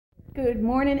Good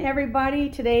morning, everybody.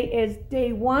 Today is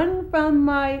day one from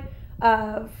my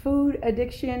food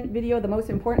addiction video, the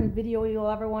most important video you'll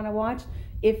ever want to watch.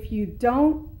 If you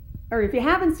don't, or if you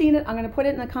haven't seen it, I'm going to put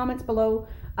it in the comments below.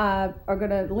 Or going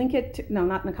to link it to, no,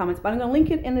 not in the comments, but I'm going to link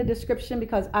it in the description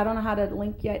because I don't know how to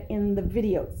link yet in the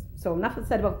videos. So enough is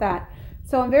said about that.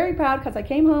 So I'm very proud because I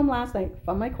came home last night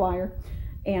from my choir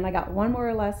and I got one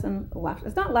more lesson left.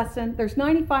 It's not lesson. There's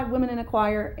 95 women in a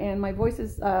choir, and my voice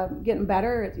is getting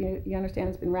better. You understand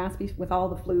it's been raspy with all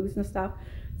the flus and stuff.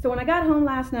 So when I got home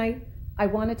last night, I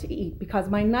wanted to eat because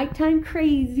my nighttime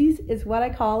crazies is what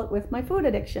I call it with my food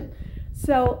addiction.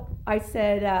 So I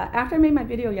said, after I made my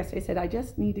video yesterday, I said, I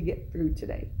just need to get through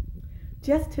today.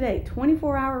 Just today,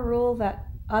 24-hour rule that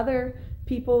other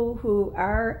people who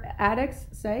are addicts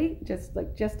say, just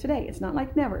today. It's not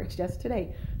like never, it's just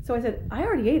today. So I said, I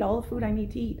already ate all the food I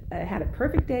need to eat. I had a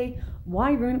perfect day.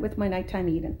 Why ruin it with my nighttime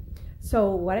eating?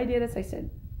 So what I did is I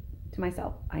said to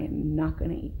myself, I am not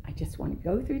going to eat. I just want to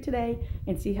go through today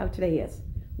and see how today is.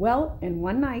 Well, in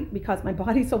one night, because my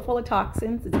body's so full of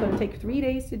toxins, it's going to take 3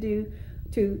 days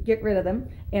to get rid of them.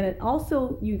 And it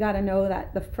also, you got to know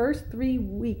that the first 3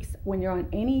 weeks when you're on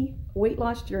any weight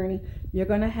loss journey, you're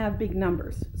going to have big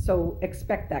numbers. So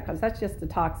expect that, because that's just the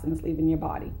toxins leaving your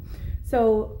body.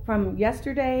 So from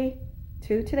yesterday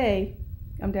to today,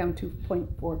 I'm down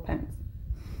 2.4 pounds.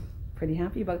 Pretty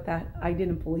happy about that. I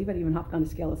didn't believe I'd even hopped on the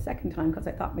scale a second time because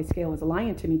I thought my scale was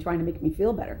lying to me, trying to make me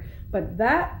feel better. But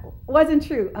that wasn't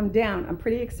true. I'm down. I'm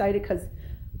pretty excited because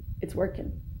it's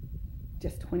working.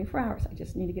 Just 24 hours. I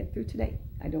just need to get through today.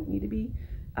 I don't need to be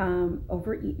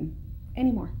overeaten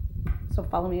anymore. So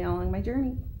follow me along my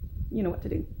journey. You know what to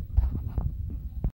do.